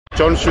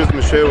John Shoes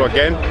Moshoeu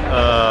again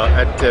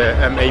at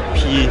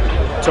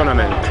MAP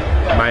tournament,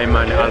 my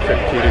man Alfred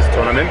Piri's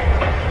tournament.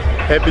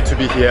 Happy to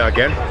be here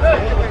again.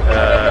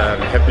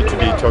 Happy to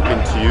be talking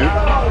to you.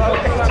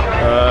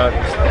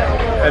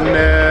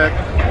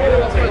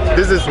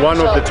 This is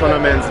one of the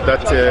tournaments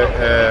that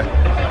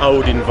I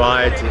would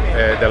invite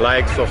the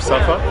likes of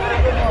SAFA,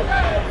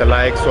 the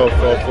likes of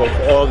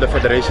all the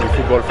federations,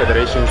 football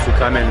federations, to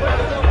come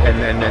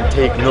and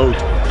take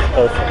note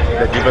of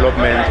the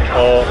development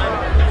of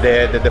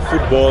the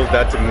football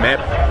that MAP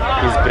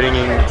is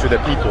bringing to the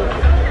people.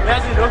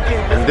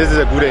 And this is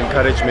a good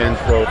encouragement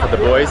for the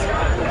boys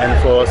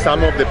and for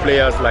some of the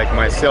players like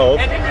myself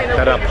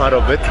that are part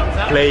of it,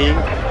 playing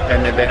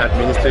and the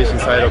administration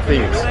side of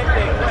things,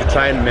 to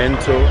try and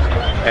mentor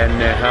and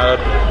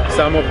help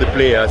some of the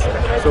players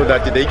so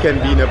that they can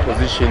be in a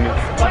position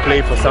to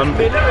play for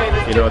something.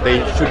 You know,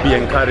 they should be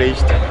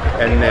encouraged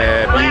and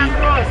be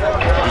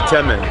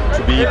determined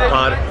to be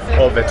part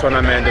of a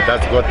tournament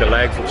that's got the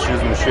likes of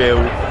Shoes Moshoeu,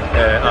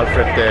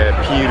 Alfred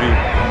Piri,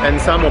 and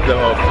some of the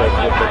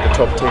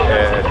top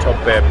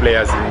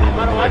players in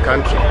the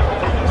country.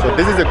 So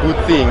this is a good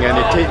thing, and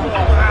it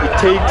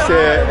takes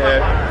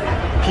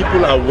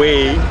people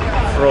away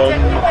from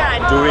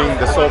doing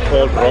the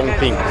so-called wrong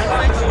things,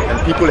 and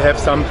people have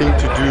something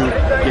to do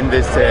in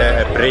this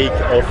break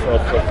of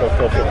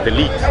the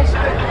league.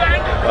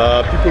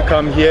 People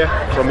come here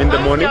from in the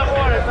morning.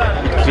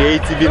 It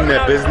creates even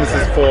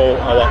businesses for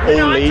our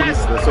old ladies,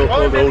 the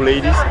so-called old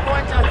ladies,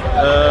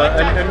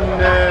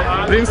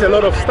 and brings a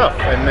lot of stuff.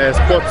 And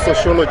sports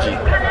sociology,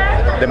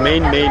 the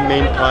main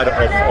part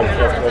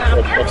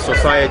of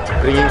society,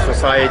 bringing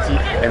society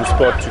and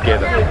sport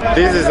together.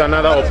 This is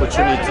another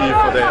opportunity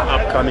for the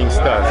upcoming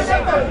stars.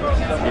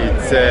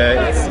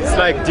 It's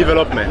like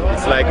development.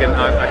 It's like an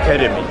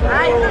academy.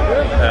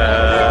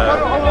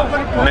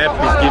 MAP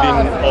is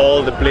giving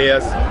all the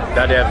players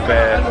that have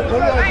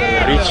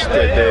reached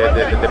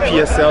the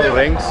PSL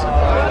ranks,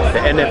 the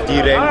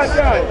NFD ranks,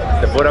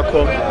 the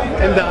Vodacom,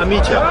 and the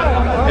Amicha,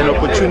 an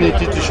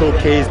opportunity to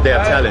showcase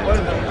their talent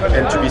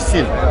and to be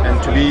seen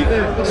and to be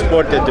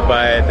supported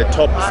by the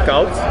top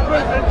scouts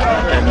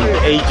and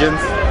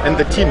agents and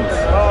the teams.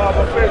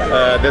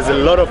 There's a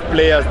lot of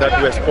players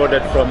that were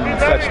spotted from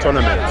such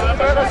tournaments.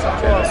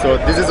 So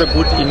this is a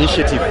good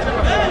initiative.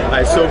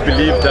 I so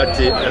believe that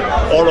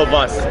all of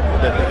us,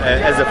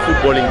 as a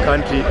footballing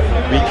country,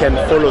 we can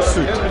follow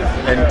suit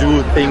and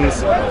do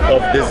things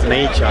of this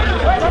nature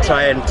to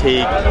try and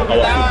take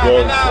our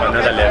football to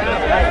another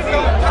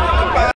level.